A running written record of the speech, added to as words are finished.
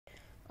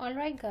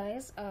Alright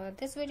guys,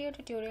 this video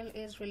tutorial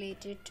is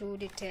related to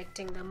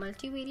detecting the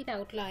multivariate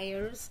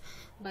outliers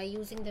by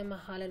using the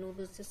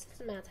Mahalanobis Distance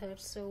method.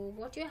 So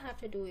what you have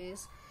to do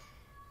is,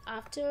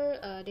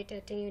 after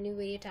detecting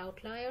univariate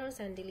outliers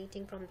and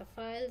deleting from the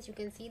files, you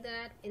can see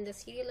that in the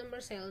serial number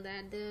cell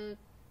that the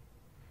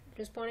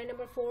respondent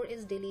number 4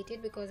 is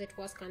deleted because it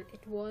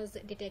was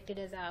detected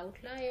as an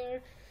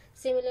outlier.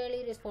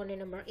 Similarly, respondent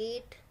number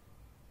 8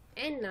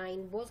 and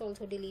 9 was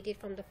also deleted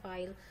from the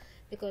file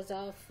because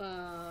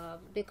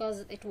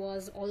it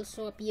was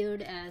also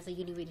appeared as a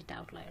univariate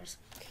outliers.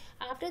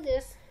 After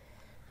this,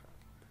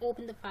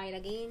 open the file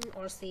again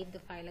or save the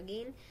file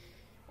again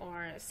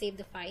or save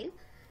the file,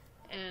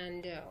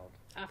 and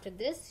after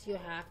this you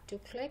have to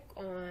click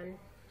on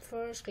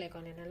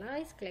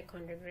analyze, click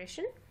on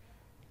regression,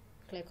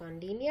 click on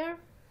linear.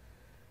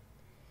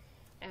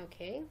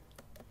 Okay,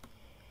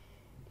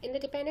 in the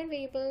dependent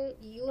variable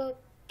you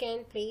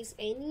can place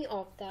any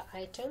of the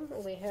item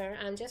over here.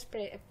 I'm just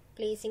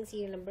placing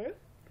serial number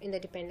in the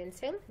dependent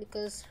cell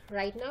because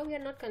right now we are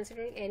not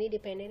considering any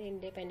dependent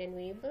independent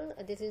variable.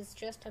 This is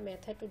just a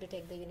method to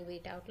detect the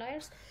univariate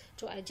outliers.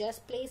 So I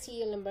just place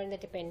serial number in the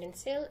dependent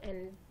cell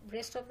and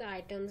rest of the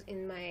items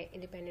in my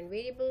independent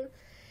variable.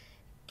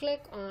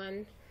 Click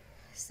on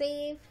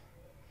save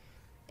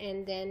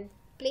and then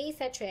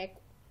place a check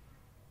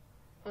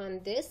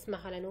on this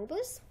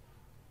Mahalanobis,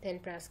 then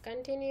press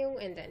continue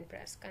and then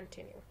press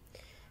continue.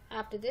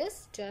 After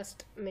this,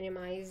 just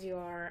minimize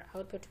your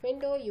output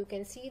window. You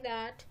can see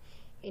that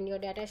in your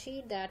data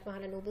sheet that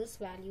Mahalanobis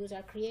values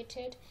are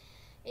created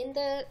in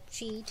the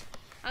sheet.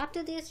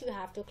 After this, you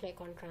have to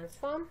click on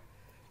transform,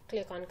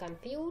 click on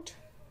compute.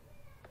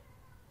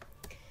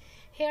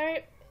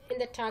 Here in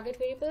the target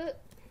variable,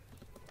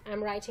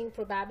 I'm writing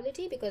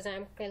probability because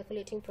I'm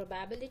calculating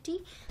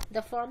probability.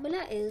 The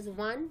formula is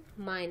 1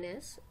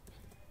 minus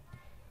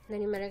the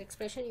numeric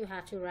expression. You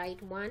have to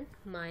write 1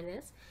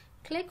 minus,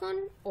 click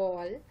on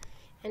all,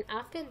 and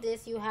after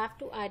this you have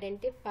to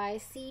identify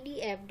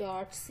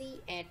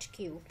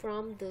cdf.chq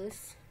from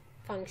this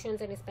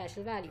functions and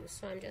special values.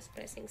 So I'm just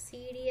pressing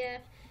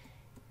cdf.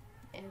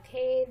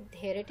 Okay,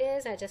 here it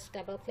is. I just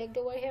double clicked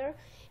over here.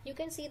 You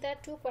can see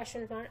that two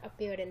question marks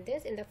appeared in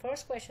this. In the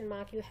first question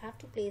mark you have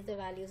to place the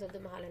values of the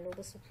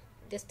Mahalanobis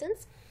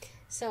distance.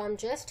 So I'm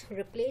just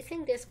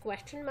replacing this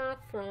question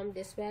mark from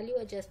this value.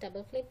 I just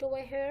double clicked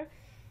over here.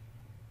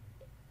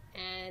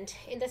 And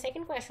in the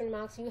second question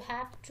marks you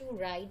have to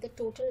write the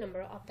total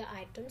number of the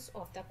items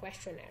of the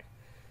questionnaire,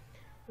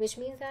 which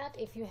means that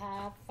if you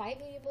have 5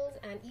 variables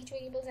and each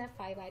variables have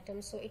 5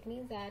 items, so it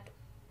means that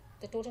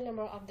the total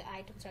number of the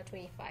items are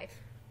 25.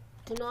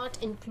 Do not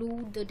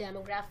include the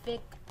demographic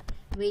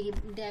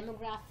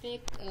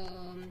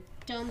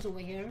terms over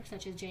here,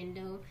 such as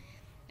gender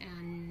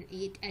and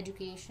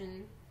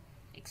education,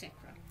 etc.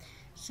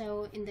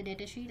 So in the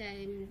data sheet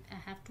I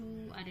have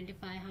to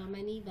identify how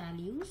many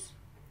values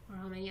or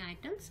how many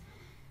items.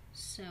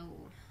 So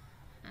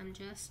I'm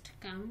just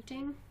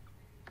counting.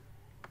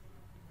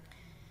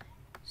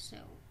 So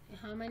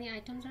how many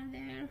items are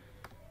there?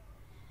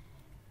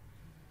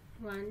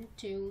 1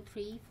 2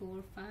 3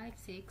 4 5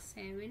 6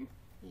 7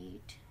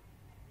 8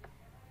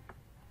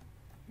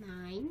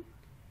 9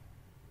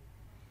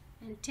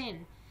 and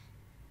 10.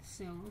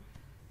 So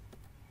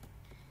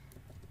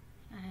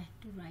I have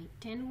to write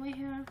 10 over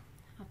here.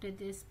 After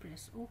this,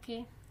 press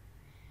OK.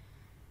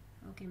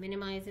 Okay,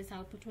 minimize this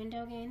output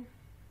window again.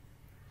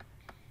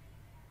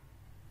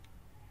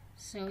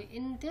 So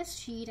in this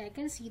sheet I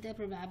can see the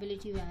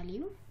probability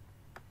value,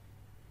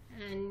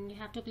 and you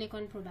have to click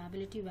on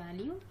probability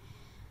value.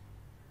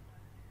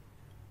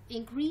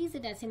 Increase the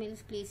decimal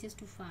places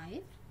to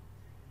 5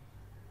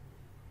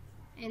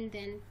 and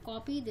then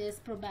copy this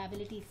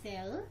probability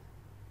cell.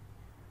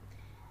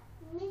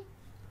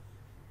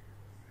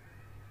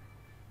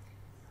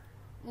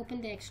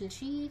 Open the Excel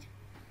sheet,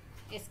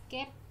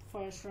 escape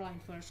first row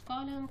and first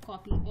column,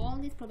 copy all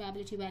these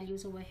probability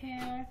values over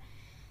here,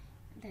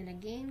 then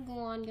again go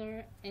on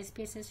your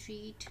SPSS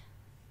sheet,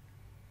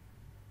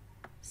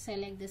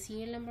 select the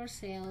serial number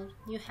cell.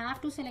 You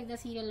have to select the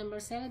serial number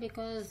cell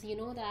because you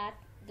know that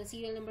the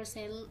serial number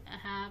cell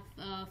have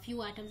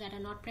few items that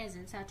are not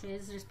present, such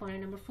as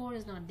respondent number 4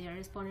 is not there,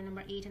 respondent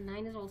number 8 and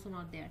 9 is also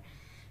not there.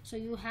 So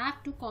you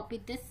have to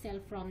copy this cell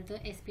from the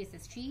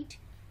SPSS sheet.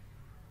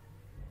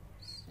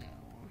 So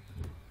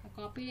I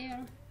copy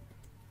there.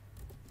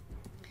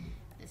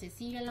 This is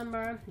serial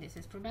number, this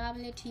is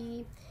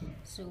probability.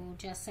 So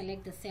just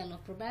select the cell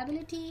of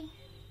probability,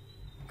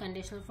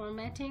 conditional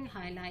formatting,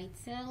 highlight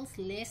cells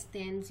less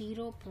than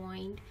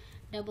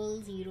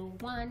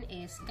 0.001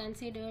 is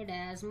considered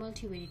as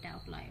multivariate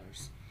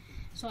outliers.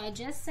 So I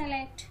just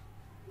select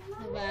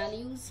the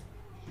values.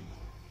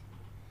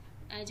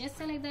 I'm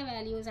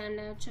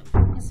now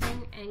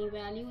focusing any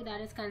value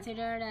that is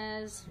considered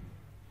as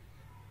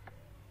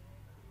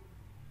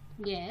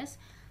yes.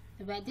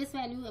 This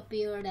value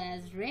appeared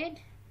as red.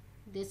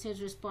 This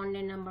is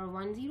respondent number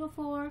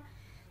 104.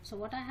 So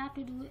what I have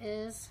to do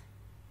is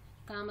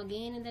come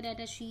again in the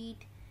data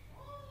sheet,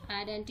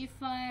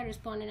 identify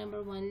respondent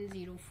number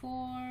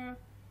 104,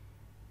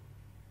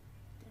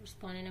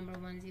 respondent number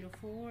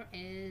 104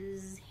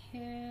 is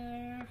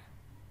here.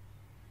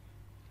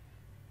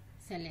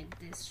 Select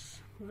this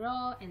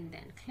row and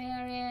then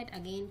clear it.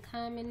 Again,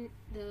 come in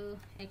the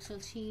Excel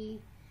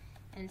sheet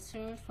and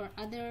search for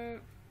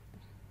other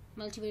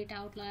multivariate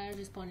outliers.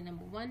 Respondent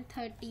number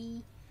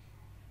 130.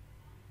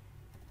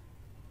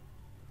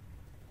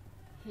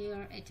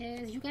 Here it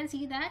is. You can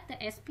see that the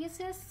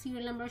SPSS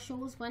serial number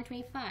shows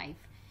 125.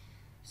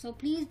 So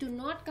please do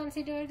not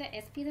consider the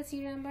SPSS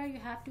serial number. You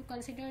have to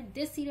consider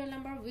this serial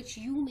number which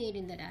you made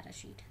in the data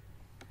sheet.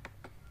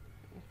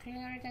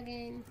 Clear it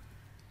again.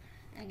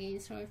 Again,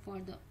 search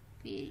for the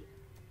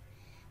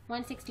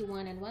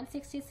 161 and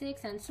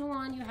 166 and so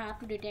on. You have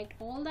to detect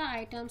all the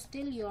items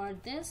till your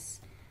this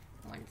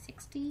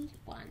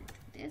 161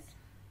 to this.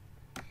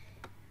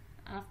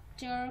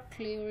 After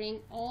clearing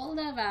all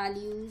the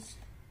values,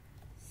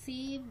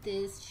 save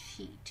this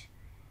sheet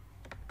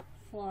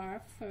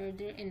for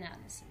further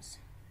analysis.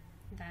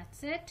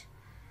 That's it.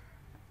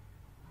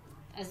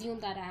 Assume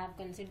that I have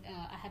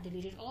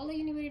deleted all the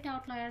univariate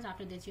outliers.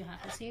 After this, you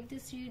have to save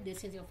this sheet.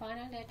 This is your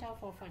final data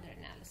for further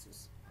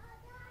analysis.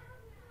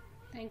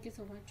 Thank you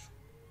so much.